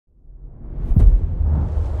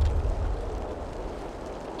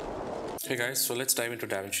Hey guys, so let's dive into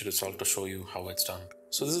Davinci Resolve to show you how it's done.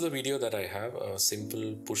 So this is the video that I have, a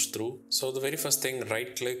simple push through. So the very first thing,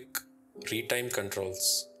 right click, retime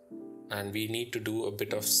controls, and we need to do a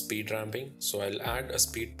bit of speed ramping. So I'll add a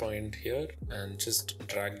speed point here and just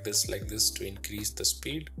drag this like this to increase the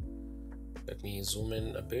speed. Let me zoom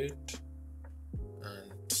in a bit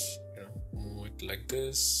and move it like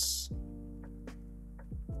this.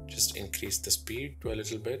 Just increase the speed to a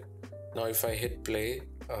little bit. Now if I hit play,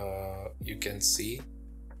 you can see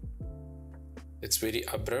it's very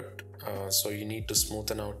abrupt, so you need to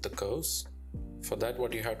smoothen out the curves. For that,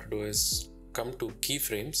 what you have to do is come to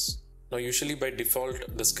keyframes. Now usually by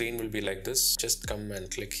default the screen will be like this. Just come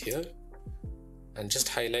and click here and just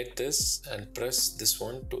highlight this and press this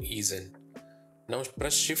one to ease in. Now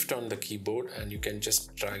press shift on the keyboard and you can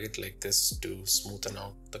just drag it like this to smoothen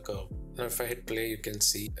out the curve. Now if I hit play, you can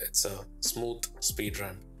see it's a smooth speed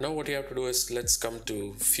ramp. Now what you have to do is let's come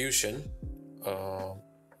to Fusion.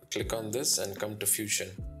 Click on this and come to Fusion.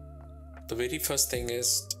 The very first thing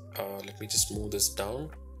is, let me just move this down.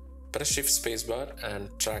 Press shift spacebar and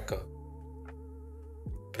tracker.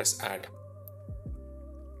 Press add.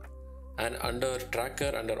 And under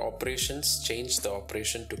tracker, under operations, change the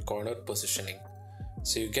operation to corner positioning.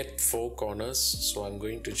 So you get 4 corners. So I'm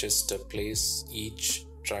going to just place each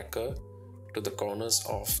tracker to the corners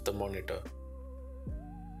of the monitor,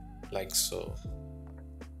 like so.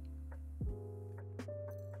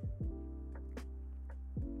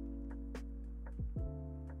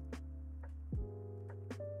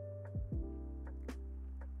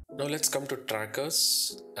 Now let's come to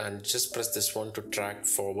trackers and just press this one to track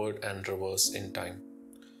forward and reverse in time.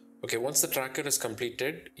 Okay, once the tracker is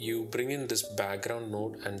completed, you bring in this background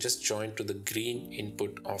node and just join to the green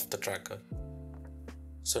input of the tracker.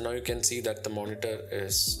 So now you can see that the monitor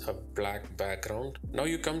is a black background. Now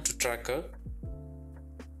you come to tracker.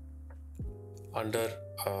 Under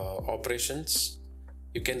operations,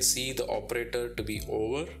 you can see the operator to be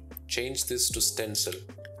over. Change this to stencil.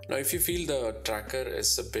 Now if you feel the tracker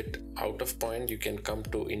is a bit out of point, you can come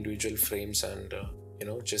to individual frames and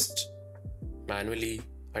just manually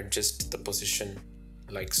adjust the position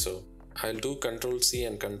like so. I'll do Ctrl C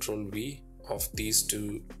and Ctrl V of these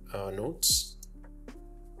two nodes.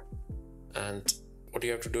 And what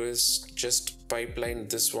you have to do is just pipeline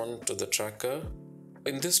this one to the tracker.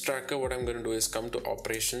 In this tracker, what I'm going to do is come to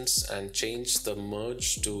operations and change the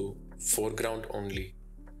merge to foreground only.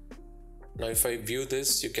 Now if I view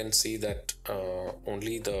this, you can see that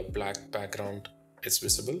only the black background is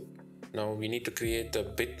visible. Now we need to create a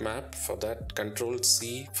bitmap. For that, Ctrl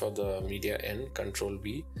C for the media end, Ctrl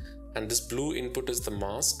V, and this blue input is the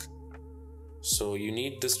mask. So you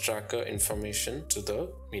need this tracker information to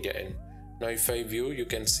the media end. Now if I view, you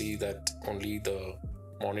can see that only the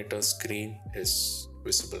monitor screen is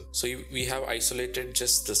visible. So we have isolated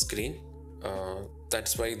just the screen.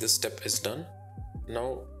 That's why this step is done.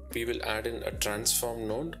 Now we will add in a transform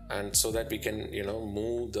node, and so that we can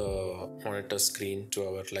move the monitor screen to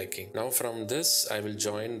our liking. Now from this, I will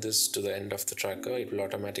join this to the end of the tracker. It will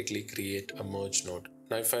automatically create a merge node.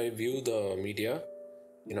 Now if I view the media,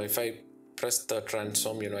 if I press the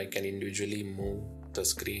transform, I can individually move the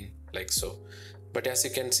screen like so. But as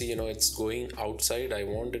you can see, it's going outside. I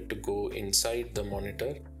want it to go inside the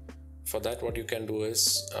monitor. For that, what you can do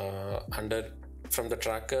is from the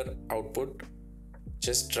tracker output,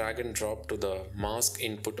 just drag and drop to the mask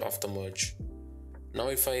input of the merge. Now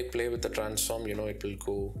if I play with the transform, it will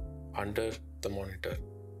go under the monitor.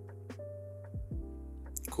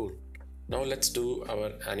 Cool. Now let's do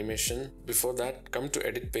our animation. Before that, come to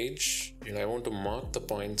edit page. I want to mark the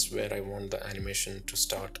points where I want the animation to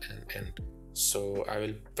start and end. So I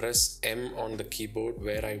will press M on the keyboard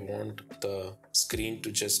where I want the screen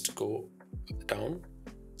to just go down.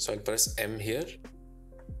 So I'll press M here,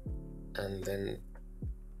 and then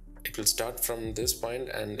it will start from this point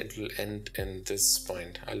and it will end in this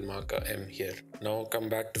point. I'll mark a M here. Now come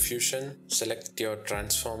back to Fusion, select your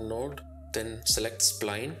transform node, then select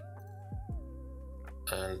spline,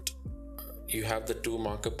 and you have the 2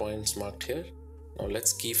 marker points marked here. Now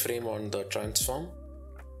let's keyframe on the transform.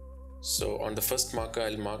 So on the first marker,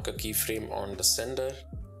 I'll mark a keyframe on the sender,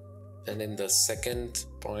 and in the second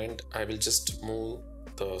point, I will just move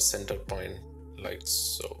the center point like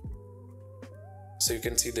so. So you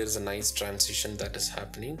can see there's a nice transition that is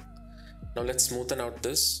happening. Now let's smoothen out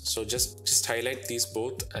this. So just highlight these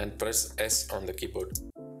both and press S on the keyboard.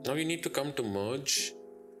 Now you need to come to merge,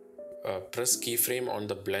 press keyframe on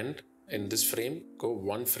the blend. In this frame, go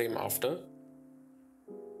 1 frame after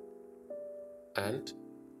and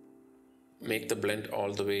make the blend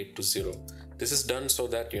all the way to 0. This is done so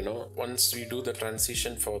that, once we do the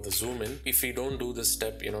transition for the zoom in, if we don't do this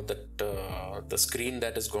step, that the screen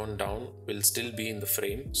that has gone down will still be in the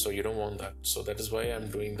frame. So you don't want that. So that is why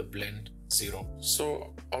I'm doing the blend 0.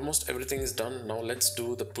 So almost everything is done. Now let's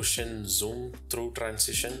do the push and zoom through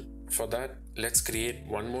transition. For that, let's create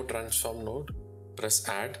one more transform node, press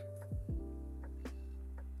add,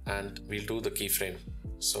 and we'll do the keyframe.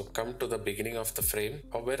 So come to the beginning of the frame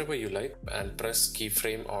or wherever you like and press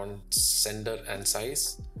keyframe on sender and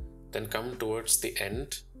size. Then come towards the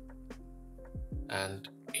end and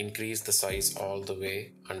increase the size all the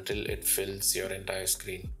way until it fills your entire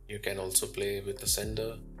screen. You can also play with the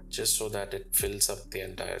sender just so that it fills up the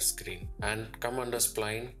entire screen. And come under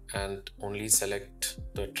spline and only select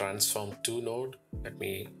the transform to node. Let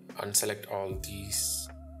me unselect all these.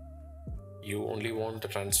 You only want the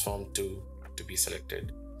transform to be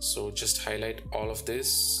selected. So just highlight all of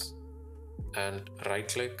this and right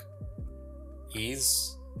click,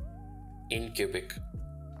 ease in cubic.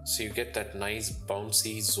 So you get that nice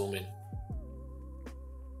bouncy zoom in.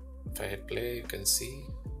 If I hit play, you can see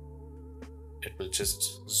it will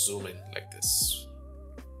just zoom in like this.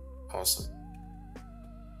 Awesome.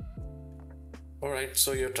 Alright,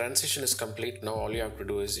 so your transition is complete. Now all you have to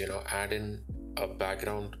do is, add in a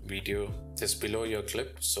background video just below your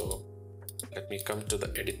clip. So let me come to the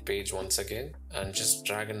edit page once again and just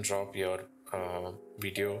drag and drop your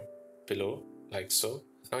video below like so.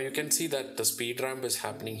 Now you can see that the speed ramp is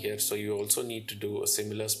happening here. So you also need to do a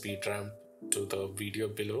similar speed ramp to the video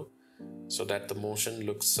below so that the motion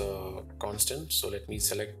looks constant. So let me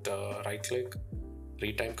select right click,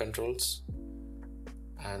 retime controls,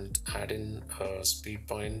 and add in a speed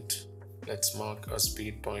point. Let's mark a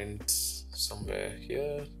speed point somewhere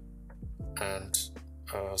here and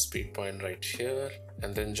a speed point right here,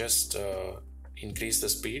 and then just increase the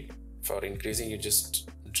speed. For increasing, you just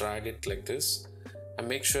drag it like this and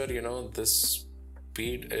make sure this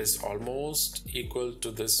speed is almost equal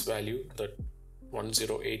to this value, that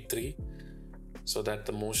 1083, so that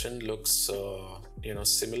the motion looks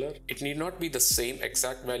similar. It need not be the same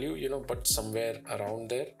exact value, but somewhere around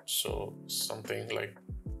there. So something like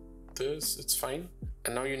this, it's fine.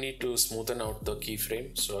 And now you need to smoothen out the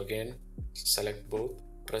keyframe. So again, select both,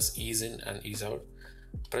 press ease in and ease out,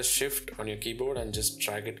 press shift on your keyboard and just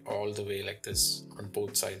drag it all the way like this on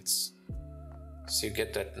both sides. So you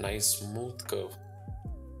get that nice smooth curve.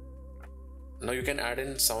 Now you can add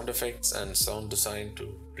in sound effects and sound design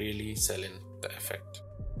to really sell in the effect.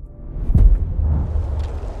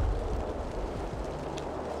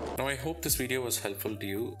 Now I hope this video was helpful to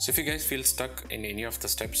you. So if you guys feel stuck in any of the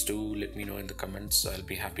steps, do let me know in the comments. I'll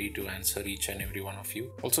be happy to answer each and every one of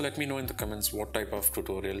you. Also let me know in the comments what type of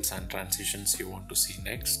tutorials and transitions you want to see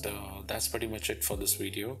next. That's pretty much it for this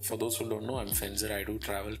video. For those who don't know, I'm Fenzer. I do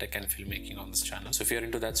travel, tech and filmmaking on this channel. So if you're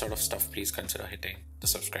into that sort of stuff, please consider hitting the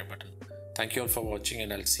subscribe button. Thank you all for watching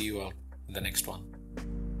and I'll see you all in the next one.